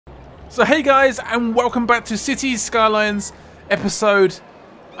So hey guys, and welcome back to Cities Skylines episode...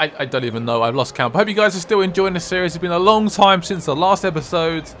 I don't even know, I've lost count. But I hope you guys are still enjoying the series. It's been a long time since the last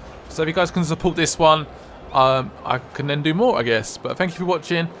episode. So if you guys can support this one, I can then do more, I guess. But thank you for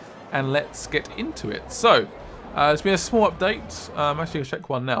watching, and let's get into it. So, it's been a small update. I'm actually going to check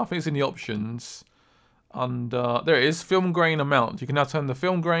one now. I think it's in the options. And there it is, film grain amount. You can now turn the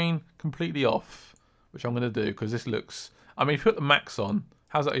film grain completely off, which I'm going to do because this looks... I mean, if you put the max on,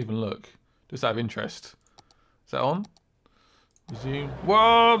 how's that even look? Just out of interest. Is that on? Resume.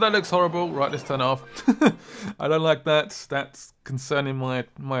 Whoa, that looks horrible. Right, let's turn it off. I don't like that. That's concerning my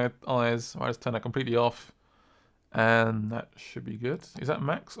eyes. Right, let's turn that completely off. And that should be good. Is that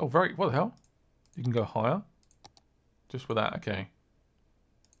max? Oh, very... What the hell? You can go higher. Just with that, okay.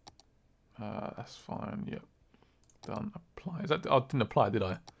 That's fine, yep. Done. Apply. Is that... I didn't apply, did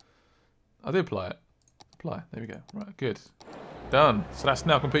I? I did apply it. Apply. There we go. Right, good. Done. So that's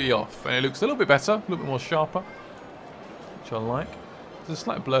now completely off. And it looks a little bit better. A little bit more sharper. Which I like. There's a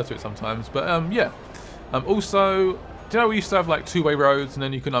slight blur to it sometimes. But, yeah. Also, do you know we used to have, like, two-way roads and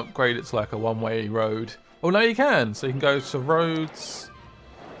then you can upgrade it to, like, a one-way road? Oh, no, you can. So you can go to roads,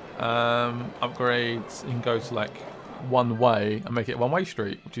 upgrades. You can go to, like, one way and make it a one-way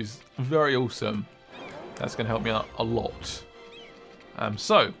street, which is very awesome. That's going to help me out a lot.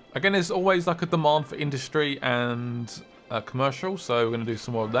 So, again, there's always, like, a demand for industry and... commercial, so we're going to do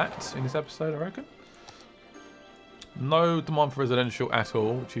some more of that in this episode, I reckon. No demand for residential at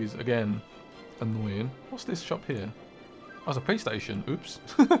all, which is, again, annoying. What's this shop here? Oh, it's a police station. Oops.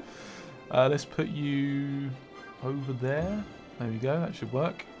 Let's put you over there. There we go. That should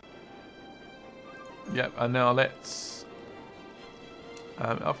work. Yep, and now let's...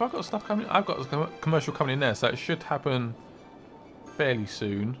 have I got stuff coming? I've got a commercial coming in there, so it should happen fairly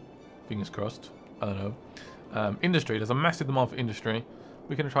soon. Fingers crossed. I don't know. Industry, there's a massive demand for industry.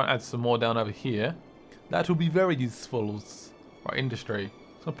 We're going to try and add some more down over here. That will be very useful. Right, industry.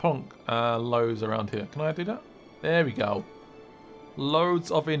 So plonk loads around here. Can I do that? There we go.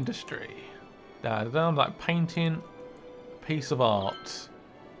 Loads of industry. Down like painting, a piece of art.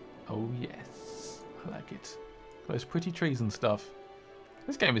 Oh yes, I like it. Those pretty trees and stuff.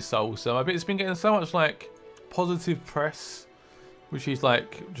 This game is so awesome. I bet it's been getting so much like positive press, which is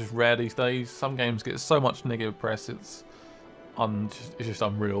like just rare these days. Some games get so much negative press, it's just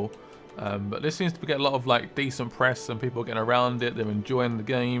unreal. But this seems to get a lot of like decent press and people getting around it. They're enjoying the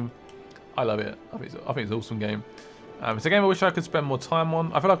game. I love it. I think it's an awesome game. It's a game I wish I could spend more time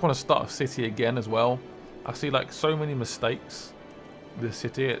on. I feel like I want to start a city again as well. I see like so many mistakes with the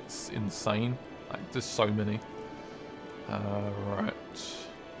city. It's insane. Like just so many. Right.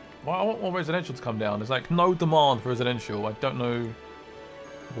 Well, I want more residential to come down. There's like no demand for residential. I don't know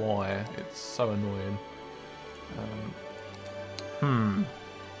why. It's so annoying.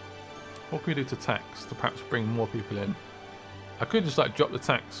 What can we do to tax to perhaps bring more people in? I could just like drop the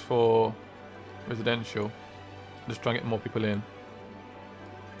tax for residential. Just try and get more people in.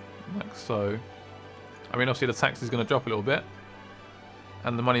 Like so. I mean, obviously the tax is going to drop a little bit.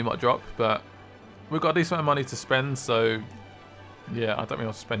 And the money might drop, but we've got a decent amount of money to spend, so... Yeah, I don't mean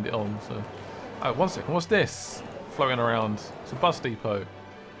I'll spend it on, so... Oh, one second, what's this? Floating around. It's a bus depot.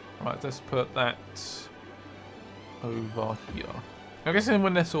 Right, let's put that over here. I guess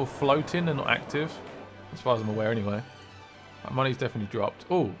when they're sort of floating, they're not active. As far as I'm aware, anyway. Right, money's definitely dropped.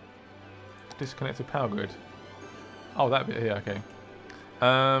 Oh! Disconnected power grid. Oh, that bit here, okay.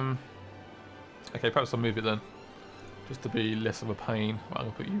 Okay, perhaps I'll move it then. Just to be less of a pain. Right,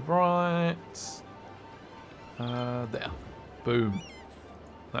 I'm going to put you right... there. Boom.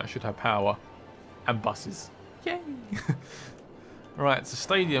 That should have power. And buses. Yay! Right, so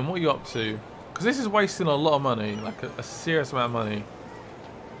stadium, what are you up to? Because this is wasting a lot of money. Like a serious amount of money.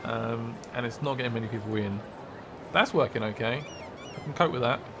 And it's not getting many people in. That's working okay. I can cope with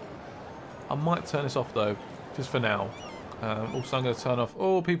that. I might turn this off though. Just for now. Also I'm going to turn off...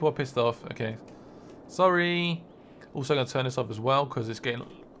 Oh, people are pissed off. Okay. Sorry. Also going to turn this off as well because it's getting...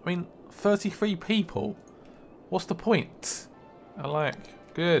 I mean, 33 people. What's the point? I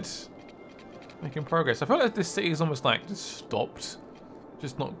like. Good. Making progress. I feel like this city is almost like just stopped.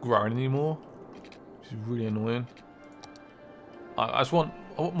 Just not growing anymore. Which is really annoying. I just want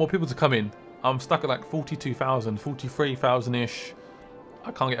more people to come in. I'm stuck at like 42,000, 43,000-ish.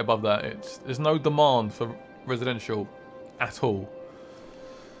 I can't get above that. There's no demand for residential at all.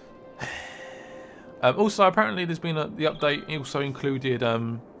 Also, apparently there's been the update also included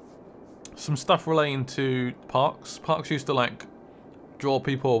some stuff relating to parks. Parks used to like draw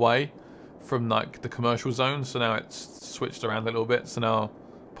people away from like the commercial zone, so now it's switched around a little bit. So now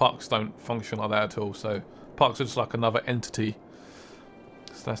parks don't function like that at all. So parks are just like another entity.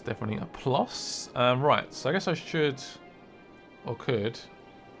 So that's definitely a plus. Right, so I guess I should, or could,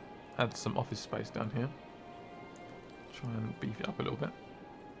 add some office space down here. Try and beef it up a little bit.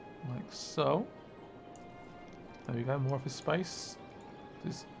 Like so. There we go, more office space.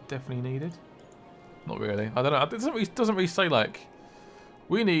 This is definitely needed. Not really. I don't know. It doesn't really say like,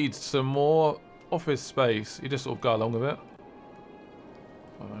 we need some more office space. You just sort of go along with it.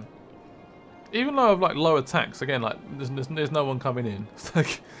 I don't know. Even though I've like lower tax, again, like there's no one coming in. It's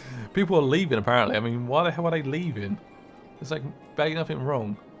like people are leaving apparently. I mean, why the hell are they leaving? There's like barely nothing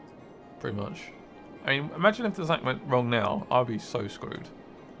wrong, pretty much. I mean, imagine if something went wrong now. I'd be so screwed,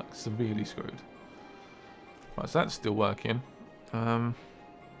 like severely screwed. Right, so that's still working. I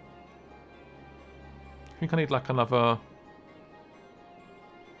think I need like another.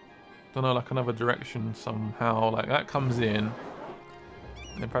 Don't know, like another direction somehow. Like that comes in.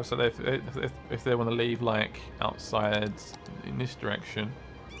 And perhaps if they want to leave like outside in this direction,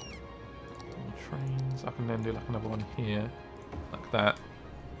 trains, I can then do like another one here, like that.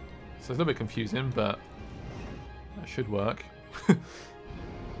 So it's a little bit confusing, but that should work.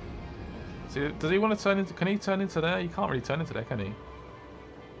 See, does he want to turn into? Can he turn into there? You can't really turn into there, can he?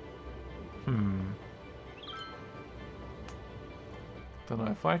 Don't know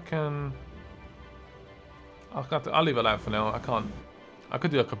if I can. I'll leave it out for now. I can't. I could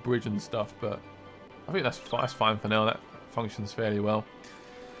do like a bridge and stuff, but I think that's fine for now. That functions fairly well.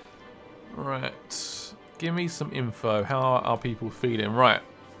 Right, give me some info. How are people feeling? Right,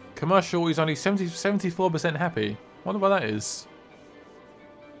 commercial is only 74% happy. Wonder why that is.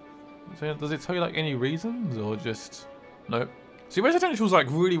 So does it tell you like any reasons or just no? See, residential's like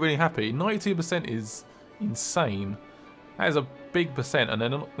really happy. 92% is insane. That is a big percent, and they're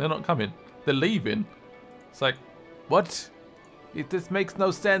not coming. They're leaving. It's like, what? This makes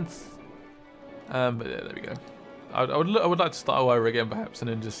no sense. But yeah, there we go. I would like to start all over again perhaps, and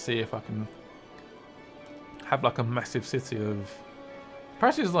then just see if I can have like a massive city of.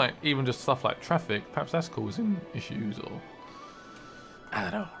 Perhaps it's like even just stuff like traffic. Perhaps that's causing issues, or I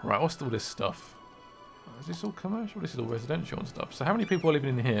don't know. Right, what's all this stuff? Is this all commercial? This is all residential and stuff. So how many people are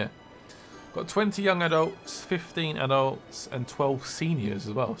living in here? Got 20 young adults, 15 adults, and 12 seniors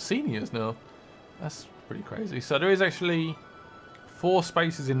as well. Seniors now. That's pretty crazy. So there is actually 4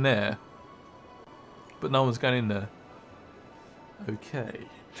 spaces in there, but no one's going in there. Okay.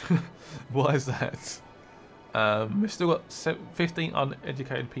 Why is that? We've still got 15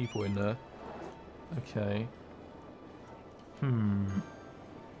 uneducated people in there. Okay.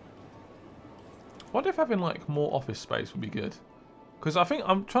 What if having like more office space would be good? Because I think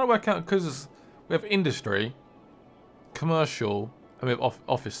I'm trying to work out, because we have industry, commercial, and we have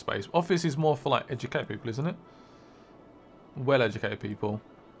office space. Office is more for like educated people, isn't it? Well-educated people.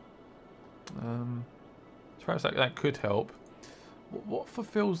 So perhaps that could help. What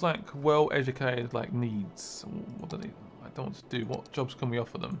fulfills like well-educated like needs? What do they? I don't want to do. What jobs can we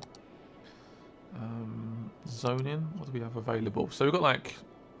offer them? Zoning. What do we have available? So we've got like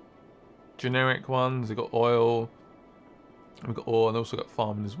generic ones. We've got oil. We've got ore, and also got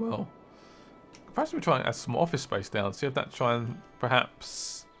farming as well. Perhaps we try and add some office space down. See if that try and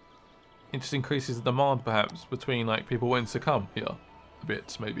perhaps just increases the demand, perhaps between like people wanting to come here a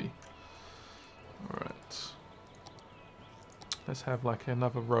bit, maybe. All right. Let's have like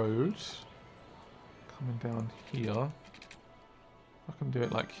another road coming down here. I can do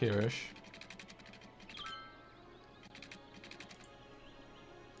it like here-ish.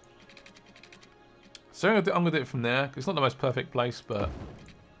 So I'm gonna do it from there, because it's not the most perfect place, but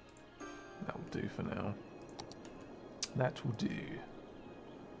that will do for now. That will do.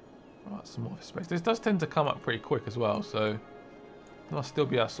 Right, some more space. This does tend to come up pretty quick as well, so there must still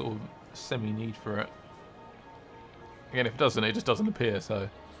be a sort of semi-need for it. Again, if it doesn't, it just doesn't appear, so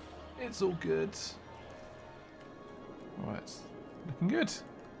it's all good. Right, looking good.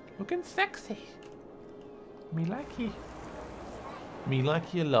 Looking sexy. Me like you. Me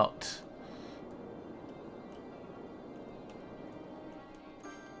like you a lot.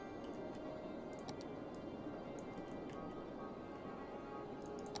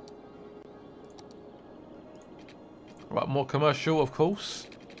 Right, more commercial, of course.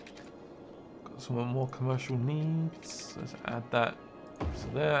 Got some more commercial needs. Let's add that to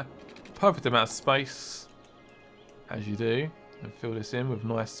there. Perfect amount of space, as you do. And fill this in with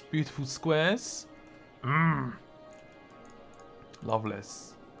nice, beautiful squares.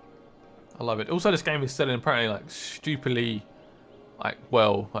 Loveless. I love it. Also, this game is selling apparently like stupidly, like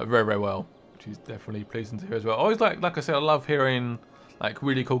well, like very well, which is definitely pleasing to hear as well. I always like I said, I love hearing like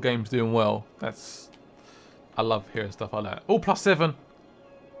really cool games doing well. I love hearing stuff like that. Oh, +7.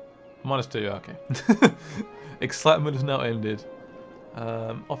 -2, okay. Excitement has now ended.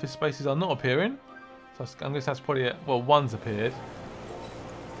 Office spaces are not appearing. So I'm guessing that's probably it. Well, one's appeared.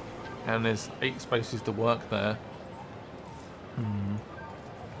 And there's 8 spaces to work there.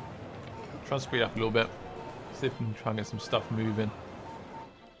 Try to speed up a little bit. See if we can try and get some stuff moving.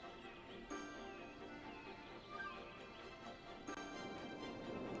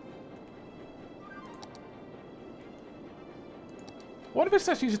 What if it's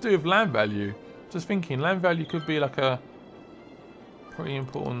actually to do with land value? Just thinking, land value could be like a pretty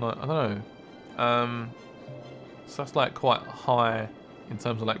important, like, I don't know. So that's like quite high in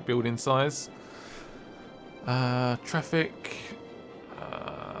terms of like building size. Traffic,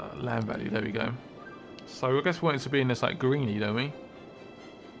 land value, there we go. So I guess we want it to be in this like greeny, don't we?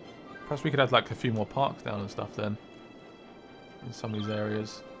 Perhaps we could add like a few more parks down and stuff then. In some of these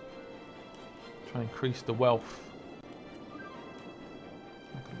areas. Try and increase the wealth.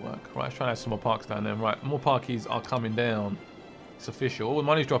 That could work. Right, let's try and add some more parks down there. Right, more parkies are coming down. It's official. Oh, the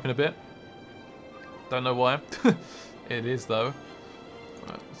money's dropping a bit. Don't know why. It is though.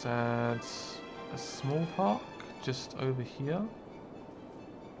 Right, let's add a small park just over here.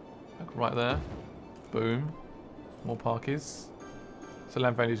 Like right there. Boom. More parkies. So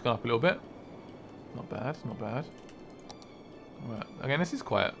land value's gone up a little bit. Not bad, not bad. Right, again, this is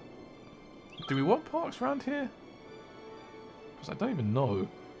quiet. Do we want parks around here? Because I don't even know.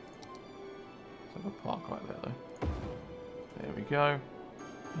 There's like a park right there though. There we go.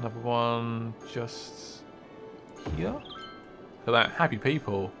 Another one just here. Look at that, happy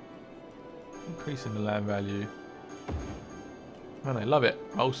people. Increasing the land value. Man, I love it.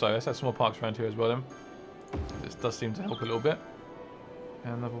 Also, let's add some more parks around here as well then. This does seem to help a little bit.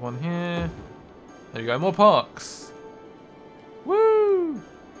 And another one here. There you go, more parks. Woo!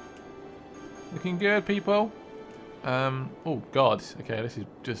 Looking good, people. Oh god. Okay, this is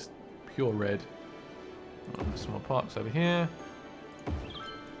just pure red. Oh, there's some more parks over here.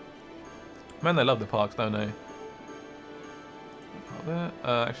 Man, they love the parks, don't they? Park there.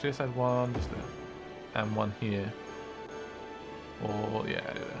 Actually, let's add one just there. And one here. Or, yeah,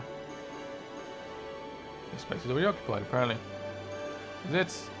 there. This space is already occupied, apparently. Is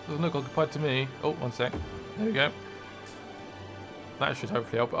it? Doesn't look occupied to me. Oh, one sec. There we go. That should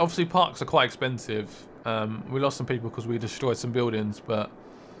hopefully help. Obviously, parks are quite expensive. We lost some people because we destroyed some buildings, but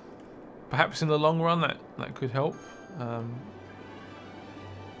perhaps in the long run that could help.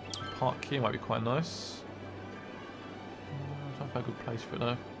 Park here might be quite nice. I'm trying to find a good place for it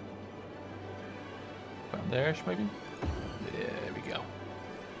though. About there-ish maybe? There we go.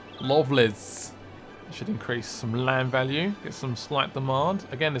 Lovelies. Should increase some land value, get some slight demand.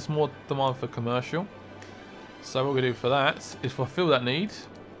 Again, there's more demand for commercial. So what we're going to do for that is fulfill that need.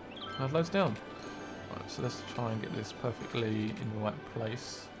 Add loads down. Right, so let's try and get this perfectly in the right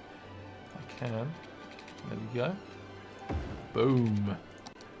place. If I can. There we go. Boom.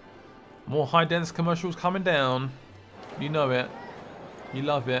 More high dense commercials coming down. You know it. You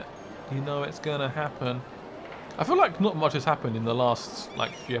love it. You know it's going to happen. I feel like not much has happened in the last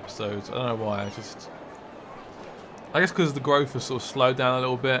like few episodes. I don't know why. I guess because the growth has sort of slowed down a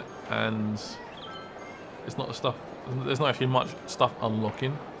little bit, and it's not the stuff. There's not actually much stuff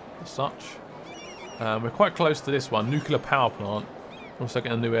unlocking as such. We're quite close to this one, nuclear power plant. Also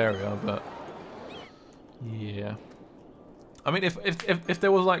getting a new area, but yeah. I mean, if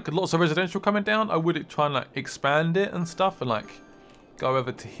there was like lots of residential coming down, I would try and like expand it and stuff, and like go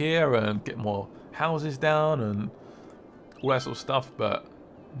over to here and get more houses down and all that sort of stuff. But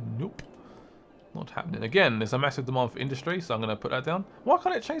nope. Not happening. Again, there's a massive demand for industry, so I'm going to put that down. Why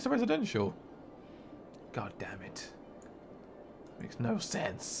can't it change to residential? God damn it. Makes no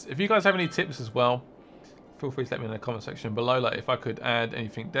sense. If you guys have any tips as well, feel free to let me know in the comment section below. Like if I could add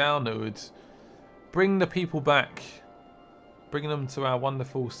anything down that would bring the people back. Bring them to our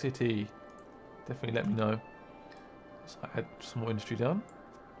wonderful city. Definitely let me know. So I add some more industry down.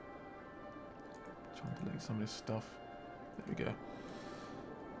 Trying to delete some of this stuff. There we go.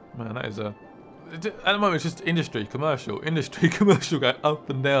 Man, that is a... At the moment, it's just industry, commercial, going up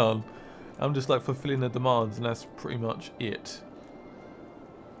and down. I'm just like fulfilling the demands, and that's pretty much it.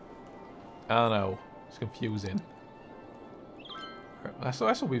 I don't know. It's confusing. That's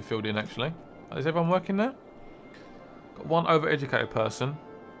all we've filled in, actually. Is everyone working there? Got one overeducated person.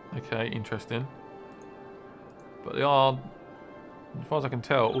 Okay, interesting. But they are, as far as I can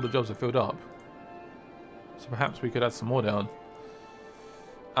tell, all the jobs are filled up. So perhaps we could add some more down.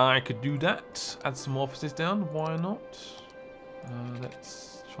 I could do that. Add some more offices down. Why not?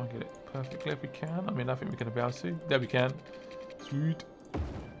 Let's try and get it perfectly if we can. I mean, I think we're going to be able to. There we can. Sweet.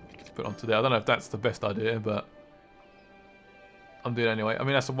 Let's put it onto there. I don't know if that's the best idea, but I'm doing it anyway. I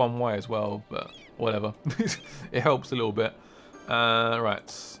mean, that's a one way as well, but whatever. It helps a little bit.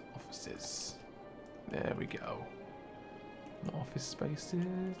 Right. Offices. There we go. More office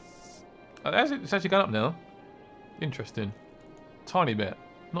spaces. Oh, it's actually gone up now. Interesting. Tiny bit.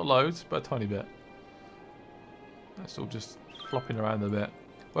 Not loads, but a tiny bit. That's all just flopping around a bit.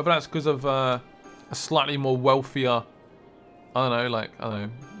 Whether that's because of a slightly more wealthier, I don't know,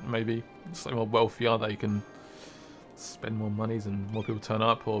 maybe slightly more wealthier, they can spend more monies and more people turn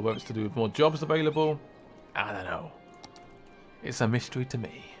up, or whether it's to do with more jobs available, I don't know. It's a mystery to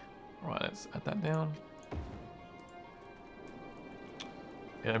me. Right, let's add that down.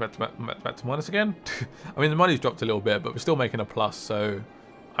 Yeah, back to minus again. I mean, the money's dropped a little bit, but we're still making a plus, so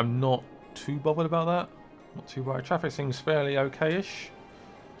I'm not too bothered about that. Not too worried. Traffic seems fairly okay-ish.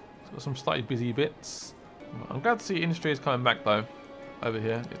 It's got some slightly busy bits. I'm glad to see industry is coming back though. Over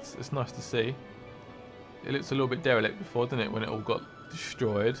here, it's nice to see. It looked a little bit derelict before, didn't it, when it all got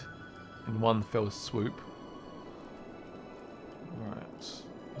destroyed in one fell swoop. Right,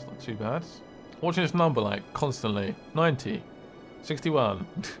 that's not too bad. Watching this number like constantly. 90. 61,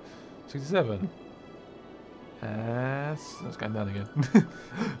 67, that's going down again.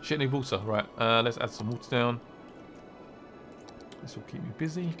 Shit, need water. Right, let's add some water down. This will keep me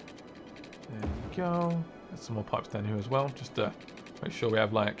busy. There we go. Add some more pipes down here as well, just to make sure we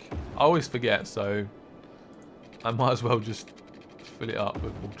have like. I always forget, so I might as well just fill it up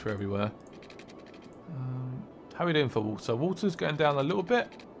with water everywhere. How are we doing for water? Water's going down a little bit.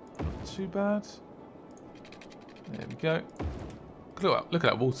 Not too bad. There we go. Look at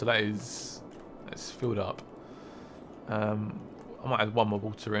that water, that's filled up. I might add one more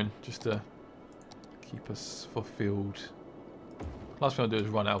water in just to keep us fulfilled. Last thing I'll do is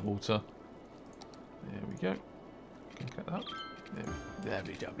run out of water. There we go. Can you get that up? There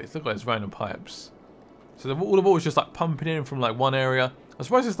we go. Look at those random pipes. So all the water's just like pumping in from like one area. I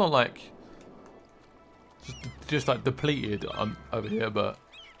suppose it's not like just like depleted over here, but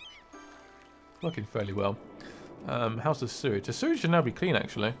working fairly well. How's the sewage? The sewage should now be clean,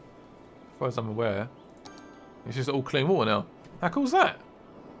 actually. As far as I'm aware. It's just all clean water now. How cool is that?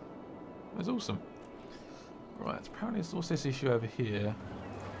 That's awesome. Right, apparently there's also this issue over here.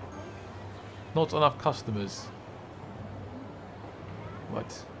 Not enough customers.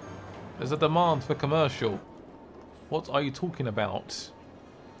 What? There's a demand for commercial. What are you talking about?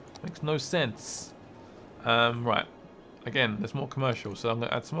 Makes no sense. Right. Again, there's more commercial, so I'm going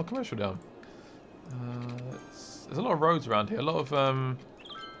to add some more commercial down. There's a lot of roads around here. A lot of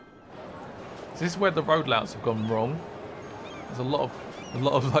this is where the road layouts have gone wrong. There's a lot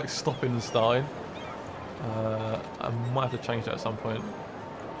of like stopping and starting. I might have to change that at some point.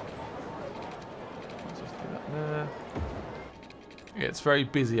 Let's just do that there. Yeah, it's very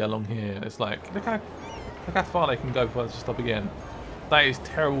busy along here. It's like look how far they can go before they stop again. That is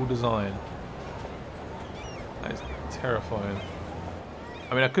terrible design. That is terrifying.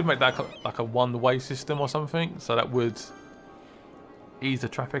 I mean, I could make that like a one-way system or something, so that would ease the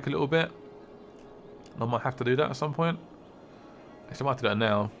traffic a little bit. I might have to do that at some point. Actually, I might have to do it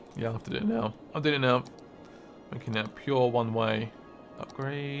now. Yeah, I'll have to do it now. I'm doing it now. Making that pure one-way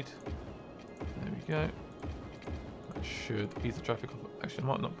upgrade. There we go. That should ease the traffic. Actually, I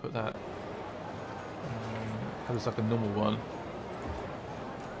might not put that. Have this like a normal one.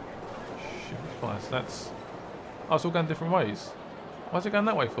 Should be fine. So that's. Oh, it's all going different ways. Why is it going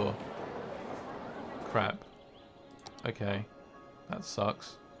that way for? Crap. Okay. That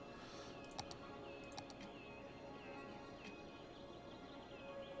sucks.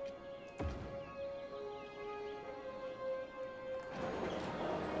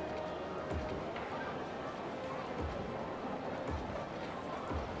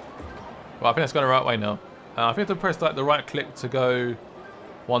 Well, I think it's going the right way now. I think I have to press like the right click to go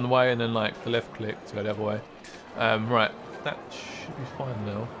one way and then like the left click to go the other way. Right. That should be fine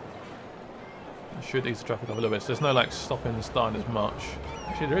now. That should ease the traffic up a little bit. So there's no like stopping and starting as much.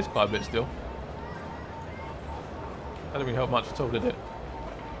 Actually, there is quite a bit still. That didn't really help much at all, did it?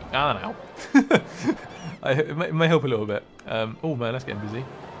 I don't know. It may help a little bit. Oh man, that's getting busy.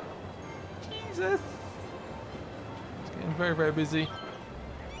 Jesus. It's getting very, very busy.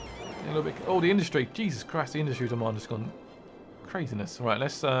 Getting a little bit. Oh, the industry. Jesus Christ, the industry demand has gone craziness. Right,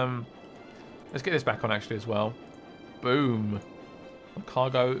 let's get this back on actually as well. Boom. The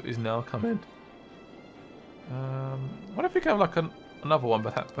cargo is now coming. What if we have like another one,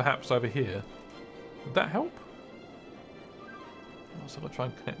 perhaps over here? Would that help? Also, I'm going to try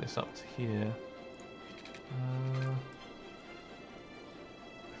and connect this up to here.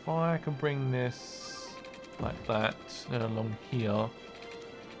 If I can bring this like that, then along here. Along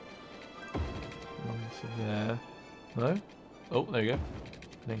to there. No? Oh, there you go.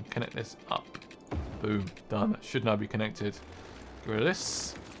 And then connect this up. Boom. Done. That should now be connected. Get rid of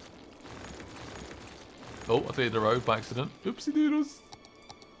this. Oh, I deleted the road by accident. Oopsie doodles.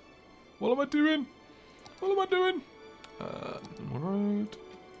 What am I doing? What am I doing? Road.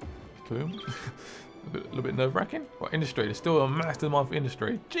 Boom. A little bit nerve-wracking. Right, industry. There's still a massive demand for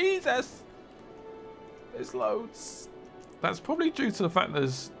industry. Jesus! There's loads. That's probably due to the fact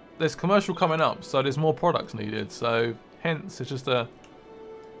there's commercial coming up, so there's more products needed. So hence, it's just a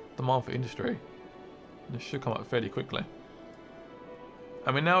demand for industry. And it should come up fairly quickly.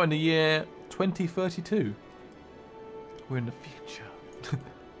 And we're now in the year 2032. We're in the future.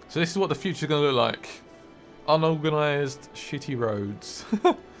 So this is what the future's going to look like. Unorganized, shitty roads.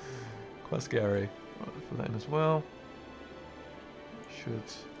 Quite scary. Right, put that in as well. Should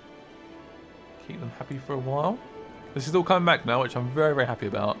keep them happy for a while. This is all coming back now, which I'm very, very happy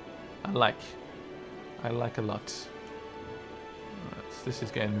about. I like a lot. Right, so this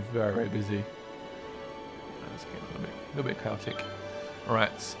is getting very, very busy. It's getting a little bit chaotic.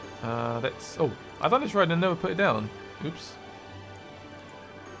 Alright, let's... Oh, I've done this road and never put it down. Oops.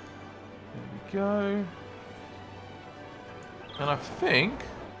 There we go. And I think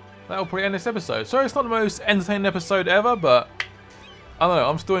that'll probably end this episode. Sorry it's not the most entertaining episode ever, but I don't know,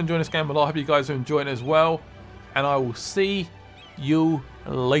 I'm still enjoying this game a lot. I hope you guys are enjoying it as well. And I will see you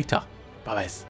later. Bye-bye.